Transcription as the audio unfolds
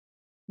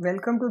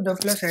Welcome to the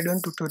Plus Addon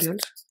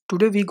tutorials.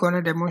 Today we're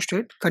gonna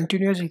demonstrate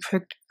continuous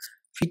effect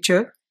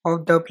feature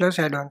of the Plus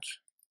Addons.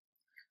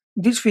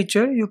 This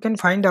feature you can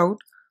find out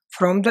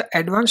from the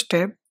Advanced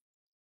tab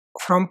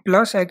from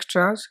Plus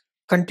Extras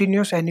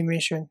Continuous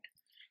Animation.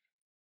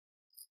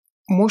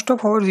 Most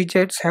of our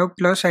widgets have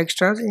Plus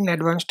Extras in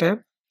Advanced tab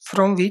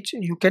from which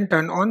you can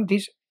turn on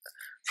this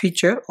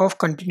feature of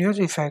continuous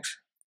effects.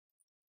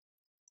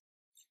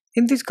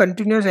 In this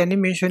continuous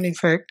animation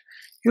effect,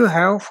 you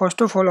have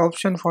first of all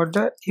option for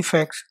the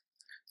effects.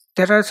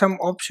 There are some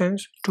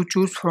options to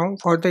choose from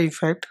for the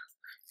effect.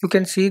 You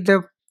can see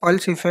the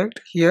pulse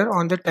effect here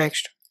on the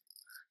text.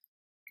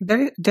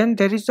 Then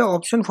there is the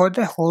option for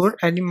the hover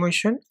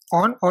animation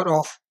on or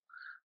off.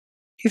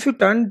 If you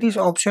turn this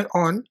option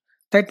on,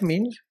 that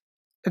means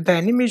the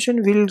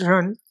animation will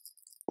run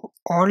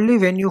only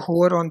when you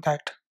hover on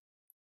that.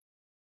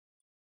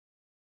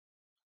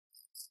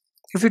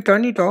 If you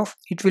turn it off,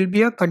 it will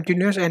be a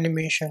continuous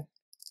animation.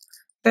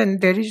 Then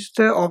there is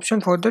the option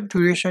for the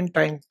duration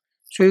time.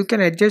 So you can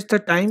adjust the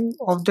time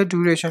of the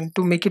duration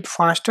to make it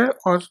faster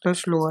or the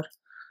slower.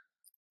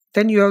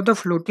 Then you have the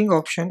floating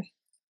option.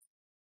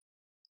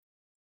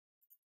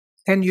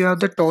 Then you have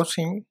the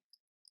tossing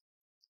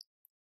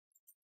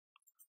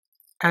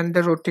and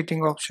the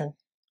rotating option.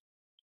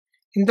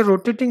 In the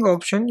rotating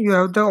option, you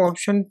have the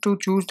option to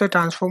choose the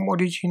transform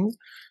origin.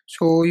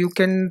 So you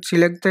can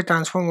select the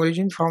transform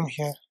origin from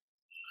here.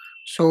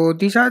 So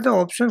these are the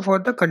options for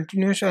the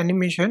continuous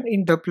animation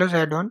in the Plus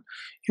add-on.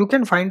 You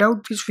can find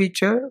out this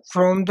feature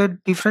from the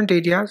different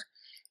areas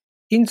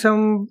in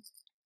some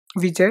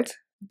widgets.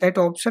 That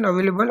option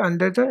available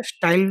under the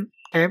style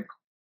tab.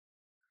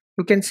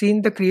 You can see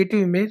in the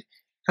creative image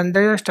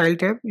under the style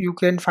tab you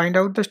can find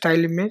out the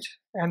style image,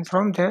 and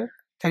from there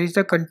is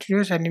the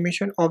continuous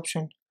animation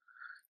option.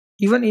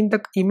 Even in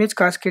the image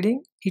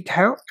cascading it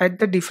have at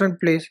the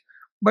different place,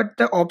 but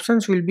the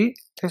options will be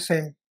the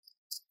same.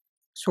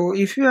 So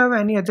if you have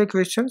any other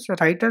questions,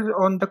 write us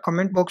on the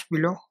comment box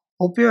below.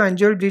 Hope you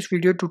enjoyed this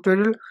video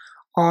tutorial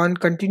on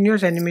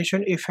continuous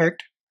animation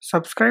effect.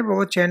 Subscribe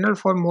our channel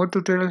for more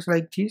tutorials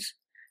like this.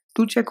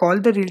 Do check all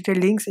the related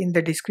links in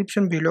the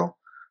description below.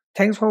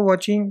 Thanks for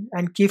watching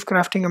and keep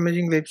crafting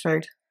amazing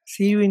websites.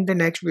 See you in the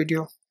next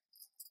video.